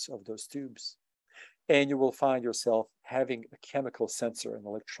conductance of those tubes. And you will find yourself having a chemical sensor, an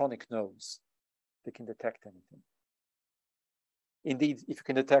electronic nose that can detect anything. Indeed, if you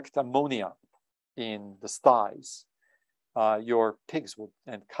can detect ammonia in the styes, your pigs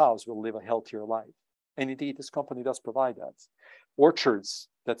and cows will live a healthier life. And indeed, this company does provide that. Orchards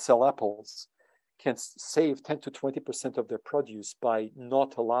that sell apples can save 10 to 20% of their produce by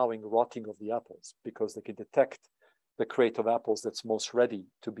not allowing rotting of the apples, because they can detect the crate of apples that's most ready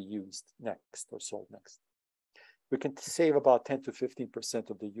to be used next or sold next. We can save about 10 to 15%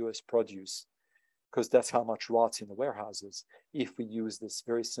 of the US produce, because that's how much rots in the warehouses if we use this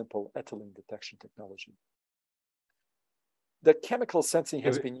very simple ethylene detection technology. The chemical sensing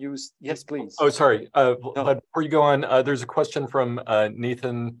has been used. Yes, please. Oh, sorry. No. Before you go on, there's a question from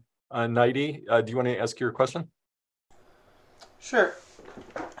Nathan Knighty. Do you want to ask your question? Sure.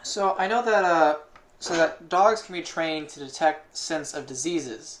 So I know that that dogs can be trained to detect sense of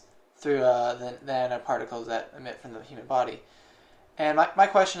diseases through the nanoparticles that emit from the human body. And my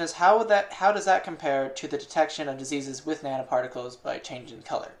question is, how does that compare to the detection of diseases with nanoparticles by changing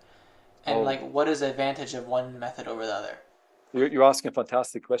color? And like, what is the advantage of one method over the other? You're asking a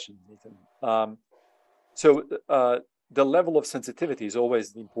fantastic question, Nathan. So the level of sensitivity is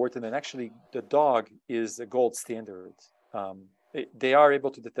always important, and actually the dog is a gold standard. They are able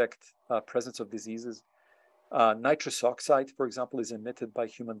to detect presence of diseases. Nitrous oxide, for example, is emitted by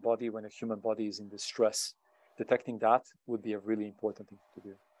human body when a human body is in distress. Detecting that would be a really important thing to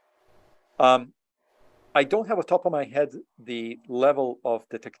do. I don't have on top of my head the level of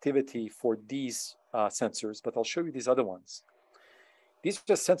detectivity for these sensors, but I'll show you these other ones. These are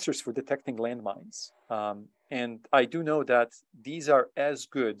just sensors for detecting landmines. And I do know that these are as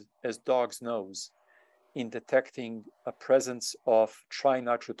good as dog's nose in detecting a presence of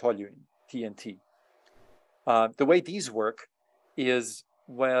trinitrotoluene, TNT. The way these work is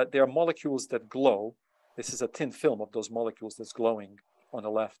where there are molecules that glow. This is a thin film of those molecules that's glowing on the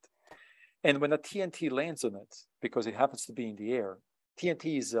left. And when a TNT lands on it, because it happens to be in the air,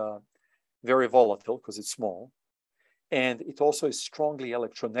 TNT is very volatile because it's small. And it also is strongly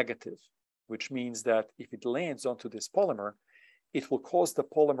electronegative, which means that if it lands onto this polymer, it will cause the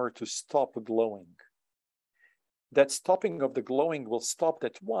polymer to stop glowing. That stopping of the glowing will stop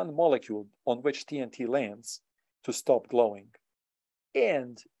that one molecule on which TNT lands to stop glowing.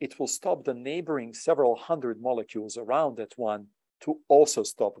 And it will stop the neighboring several hundred molecules around that one to also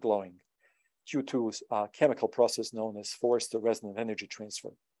stop glowing due to a chemical process known as forced resonant energy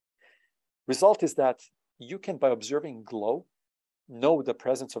transfer. Result is that you can, by observing glow, know the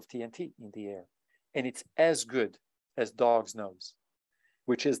presence of TNT in the air. And it's as good as dog's nose,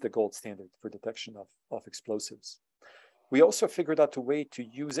 which is the gold standard for detection of explosives. We also figured out a way to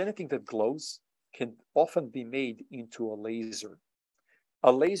use anything that glows can often be made into a laser.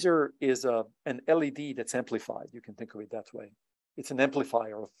 A laser is an LED that's amplified. You can think of it that way. It's an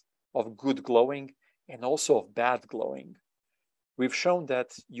amplifier of good glowing and also of bad glowing. We've shown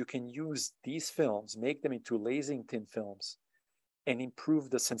that you can use these films, make them into lasing thin films, and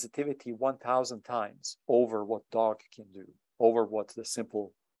improve the sensitivity 1,000 times over what dog can do, over what the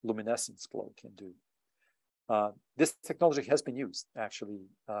simple luminescence glow can do. This technology has been used actually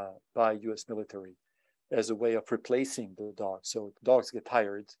by US military as a way of replacing the dogs. So dogs get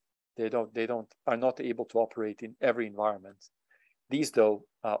tired, are not able to operate in every environment. These though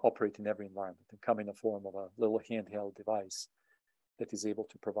operate in every environment and come in the form of a little handheld device that is able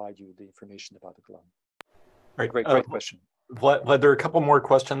to provide you the information about the glow. Right. Great question. Vlad, there are a couple more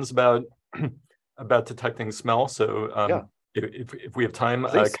questions about detecting smell. So yeah. if we have time,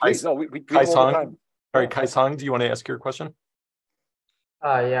 please. No, we have all the time. All right, Kai-Song, do you want to ask your question?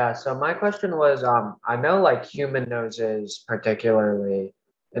 Yeah, so my question was, I know like human noses particularly,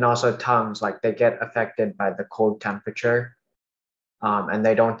 and also tongues, like they get affected by the cold temperature, and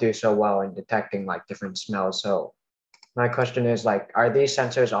they don't do so well in detecting like different smells. So my question is like, are these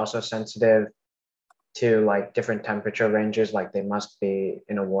sensors also sensitive to like different temperature ranges? Like they must be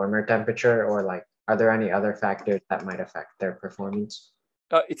in a warmer temperature, or like, are there any other factors that might affect their performance?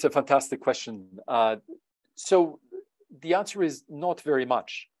 It's a fantastic question. So the answer is not very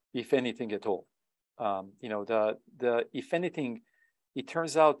much, if anything at all. If anything, it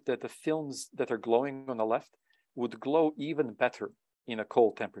turns out that the films that are glowing on the left would glow even better in a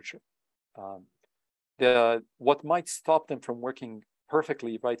cold temperature. What might stop them from working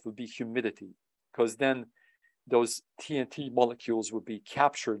perfectly right would be humidity, because then those TNT molecules would be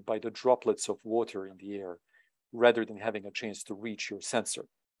captured by the droplets of water in the air rather than having a chance to reach your sensor,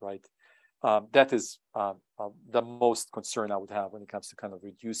 right? That is the most concern I would have when it comes to kind of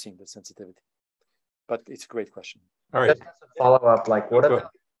reducing the sensitivity. But it's a great question. All right. Just as a follow-up, like what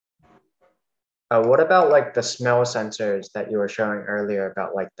about like the smell sensors that you were showing earlier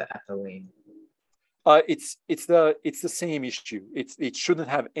about like the ethylene? It's the same issue. It shouldn't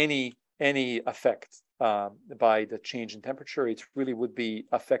have any effect by the change in temperature. It really would be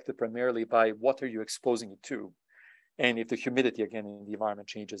affected primarily by what are you exposing it to. And if the humidity, again, in the environment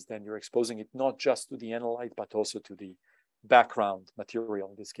changes, then you're exposing it not just to the analyte, but also to the background material,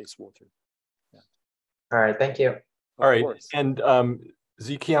 in this case, water. Yeah. All right, thank you. All right, and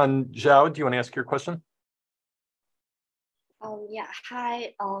Ziqian Zhao, do you want to ask your question? Yeah,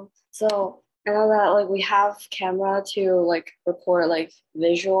 hi. So I know that like we have camera to like record like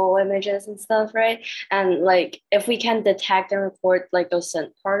visual images and stuff, right? And like if we can detect and record like those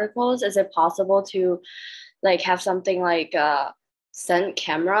scent particles, is it possible to like have something like a scent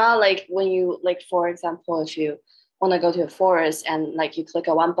camera? Like when you like, for example, if you want to go to a forest and like you click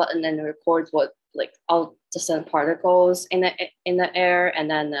a one button and it records what like all the scent particles in the air, and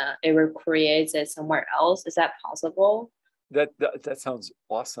then it recreates it somewhere else. Is that possible? That sounds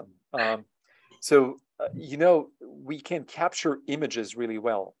awesome. So you know, we can capture images really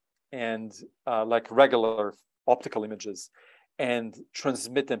well, and like regular optical images, and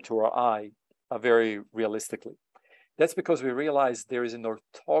transmit them to our eye very realistically. That's because we realize there is an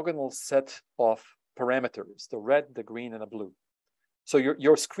orthogonal set of parameters: the red, the green, and the blue. So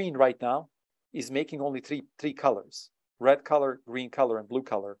your screen right now is making only three colors: red color, green color, and blue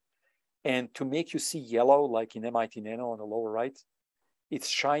color. And to make you see yellow, like in MIT Nano on the lower right, it's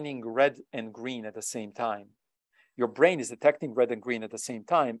shining red and green at the same time. Your brain is detecting red and green at the same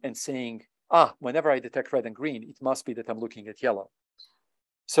time and saying, whenever I detect red and green, it must be that I'm looking at yellow.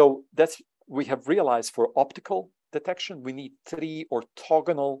 So we have realized for optical detection, we need 3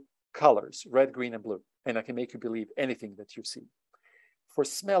 orthogonal colors: red, green, and blue. And I can make you believe anything that you see. For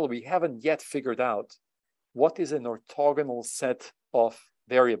smell, we haven't yet figured out what is an orthogonal set of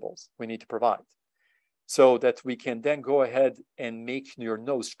variables we need to provide, so that we can then go ahead and make your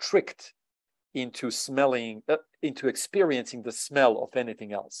nose tricked into smelling, into experiencing the smell of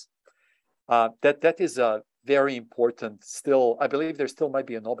anything else. That is a very important. Still, I believe there still might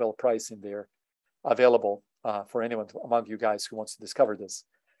be a Nobel Prize in there available for anyone among you guys who wants to discover this,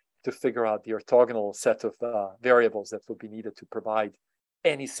 to figure out the orthogonal set of variables that will be needed to provide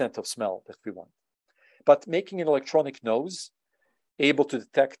any scent of smell that we want. But making an electronic nose able to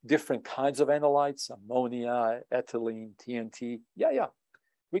detect different kinds of analytes, ammonia, ethylene, TNT. Yeah,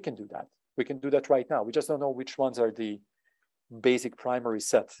 we can do that. We can do that right now. We just don't know which ones are the basic primary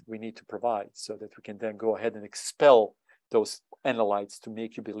set we need to provide, so that we can then go ahead and expel those analytes to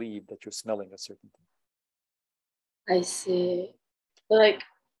make you believe that you're smelling a certain thing. I see. Like,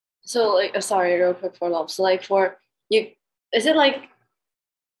 so like, sorry, real quick follow-up. So like for you, is it like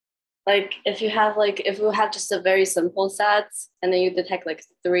if you have just a very simple set and then you detect like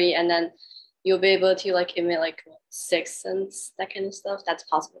 3 and then you'll be able to like emit like 6 and that kind of stuff? That's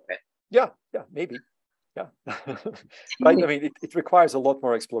possible, right? Yeah, maybe. Yeah. Right. I mean, it requires a lot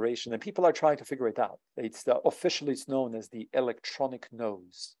more exploration, and people are trying to figure it out. It's officially it's known as the electronic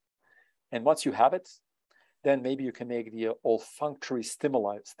nose. And once you have it, then maybe you can make the olfactory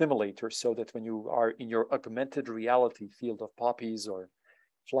stimulator, so that when you are in your augmented reality field of poppies or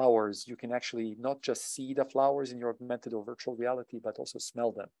flowers, you can actually not just see the flowers in your augmented or virtual reality, but also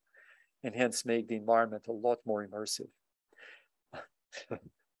smell them, and hence make the environment a lot more immersive.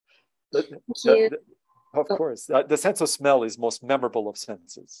 Of course, the sense of smell is most memorable of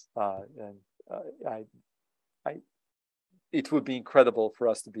senses, it would be incredible for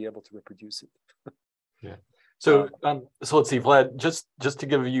us to be able to reproduce it. Yeah. So let's see, Vlad. Just to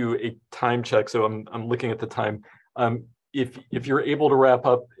give you a time check. So I'm looking at the time. If you're able to wrap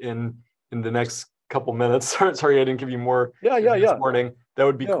up in the next couple minutes, sorry I didn't give you more. This morning, that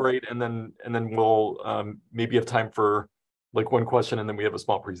would be great. And then we'll maybe have time for like one question, and then we have a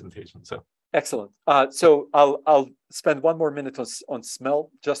small presentation. So excellent. So I'll spend one more minute on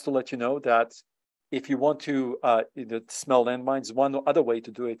smell, just to let you know that if you want to smell landmines, one other way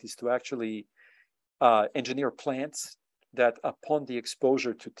to do it is to actually engineer plants that, upon the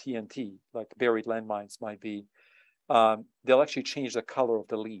exposure to TNT, like buried landmines might be, they'll actually change the color of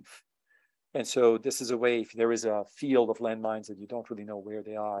the leaf. And so this is a way, if there is a field of landmines and you don't really know where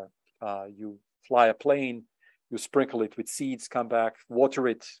they are, you fly a plane, you sprinkle it with seeds, come back, water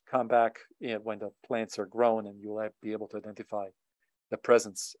it, come back when the plants are grown, and you'll be able to identify the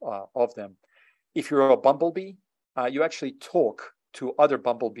presence of them. If you're a bumblebee, you actually talk to other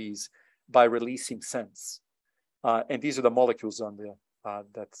bumblebees by releasing scents. And these are the molecules on the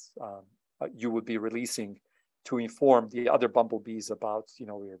that you would be releasing to inform the other bumblebees about,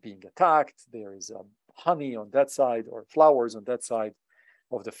 we're being attacked, there is honey on that side or flowers on that side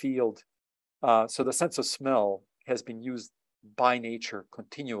of the field. So the sense of smell has been used by nature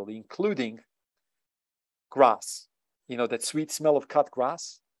continually, including grass. That sweet smell of cut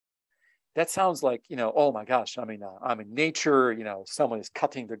grass. That sounds like, oh my gosh, I'm in nature, someone is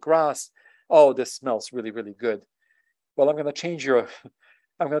cutting the grass. Oh, this smells really, really good. Well, I'm going to change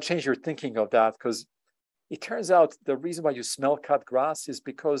your thinking of that, because it turns out the reason why you smell cut grass is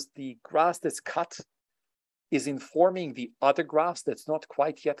because the grass that's cut is informing the other grass that's not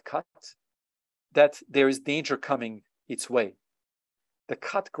quite yet cut that there is danger coming its way. The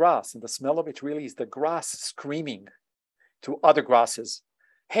cut grass, and the smell of it really is the grass screaming to other grasses,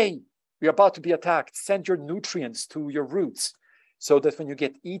 hey, we're about to be attacked. Send your nutrients to your roots, so that when you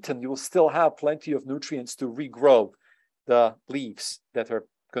get eaten, you will still have plenty of nutrients to regrow the leaves that are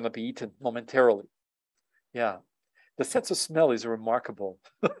going to be eaten momentarily. Yeah, the sense of smell is a remarkable,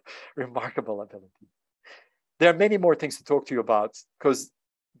 remarkable ability. There are many more things to talk to you about, because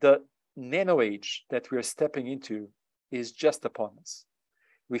the nano age that we are stepping into is just upon us.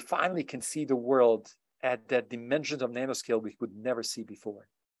 We finally can see the world at that dimension of nanoscale we could never see before.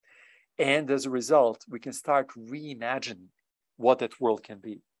 And as a result, we can start reimagining what that world can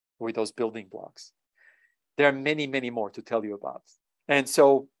be with those building blocks. There are many, many more to tell you about. And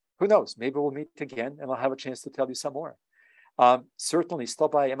so who knows, maybe we'll meet again and I'll have a chance to tell you some more. Certainly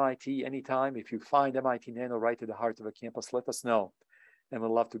stop by MIT anytime. If you find MIT Nano right at the heart of a campus, let us know. And we'd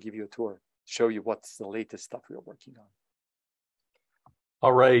love to give you a tour, show you what's the latest stuff we're working on.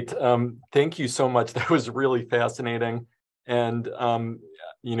 All right. Thank you so much. That was really fascinating. And,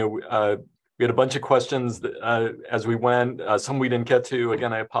 you know, we had a bunch of questions that, as we went. Some we didn't get to.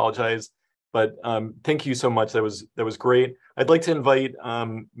 Again, I apologize. But thank you so much. That was great. I'd like to invite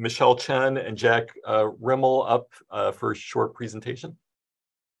Michelle Chen and Jack Rimmel up for a short presentation.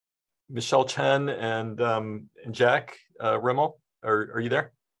 Michelle Chen and Jack Rimmel, are you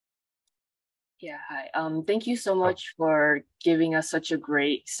there? Yeah, hi. Thank you so much for giving us such a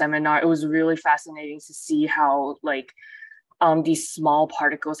great seminar. It was really fascinating to see how these small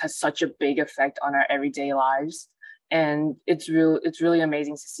particles has such a big effect on our everyday lives. And it's really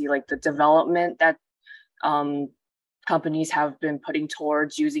amazing to see the development that companies have been putting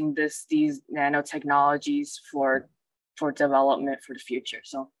towards using these nanotechnologies for development for the future.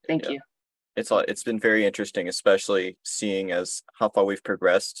 So thank you. It's been very interesting, especially seeing as how far we've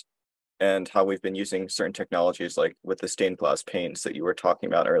progressed and how we've been using certain technologies, like with the stained glass paints that you were talking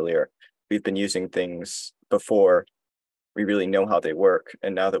about earlier. We've been using things before we really know how they work.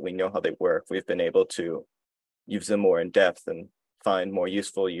 And now that we know how they work, we've been able to use them more in depth and find more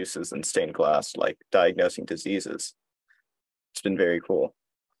useful uses in stained glass, like diagnosing diseases. It's been very cool.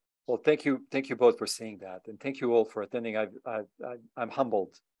 Well, thank you both for saying that, and thank you all for attending. I'm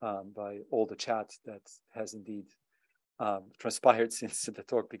humbled by all the chat that has indeed transpired since the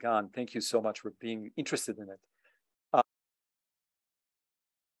talk began. Thank you so much for being interested in it.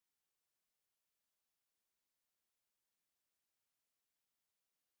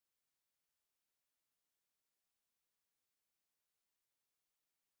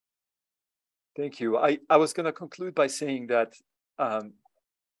 Thank you. I was going to conclude by saying that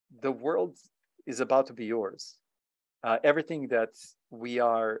the world is about to be yours. Everything that we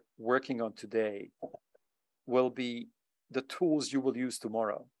are working on today will be the tools you will use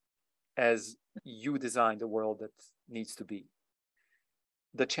tomorrow as you design the world that needs to be.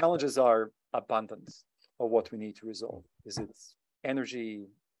 The challenges are abundant of what we need to resolve. Is it energy?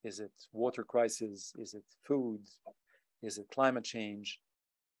 Is it water crisis? Is it food? Is it climate change?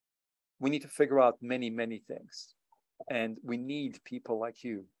 We need to figure out many, many things. And we need people like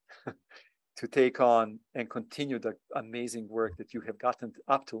you to take on and continue the amazing work that you have gotten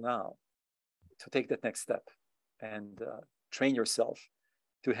up till now, to take that next step and train yourself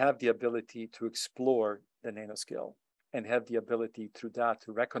to have the ability to explore the nanoscale and have the ability through that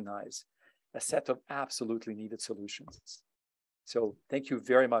to recognize a set of absolutely needed solutions. So thank you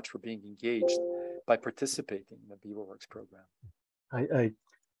very much for being engaged by participating in the BeaverWorks program.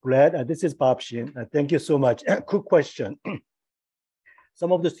 Glad. This is Bob Shin. Thank you so much. Quick question.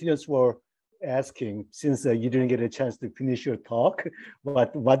 Some of the students were asking, since you didn't get a chance to finish your talk,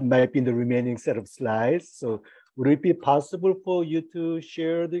 what might be in the remaining set of slides. So would it be possible for you to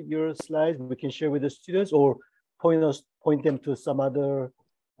share your slides? We can share with the students, or point them to some other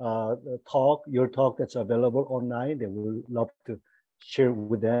your talk that's available online. They will love to share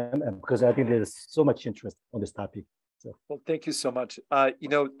with them, and because I think there's so much interest on this topic. So. Well, thank you so much. I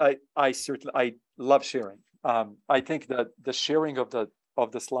love sharing. I think that the sharing of the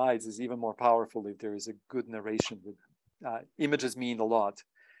slides is even more powerful if there is a good narration with them. Images mean a lot,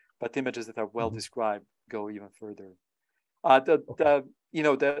 but images that are well described go even further.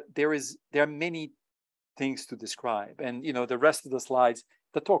 There are many things to describe, and the rest of the slides,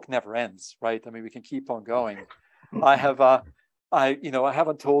 the talk never ends, right? I mean, we can keep on going. I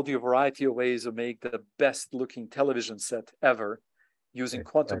haven't told you a variety of ways to make the best looking television set ever using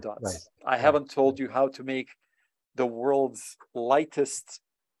quantum dots. I haven't told you how to make the world's lightest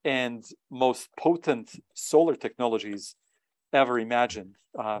and most potent solar technologies ever imagined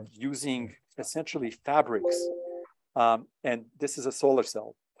using essentially fabrics. And this is a solar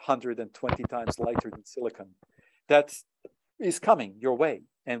cell, 120 times lighter than silicon. That is coming your way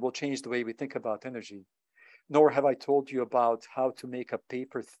and will change the way we think about energy. Nor have I told you about how to make a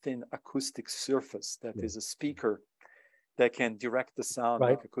paper-thin acoustic surface that is a speaker that can direct the sound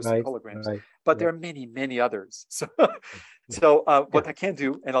like acoustic holograms. But there are many, many others. So, what I can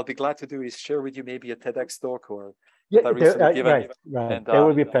do, and I'll be glad to do, is share with you maybe a TEDx talk or that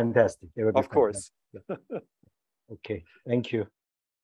would be fantastic. Of course. Okay, thank you.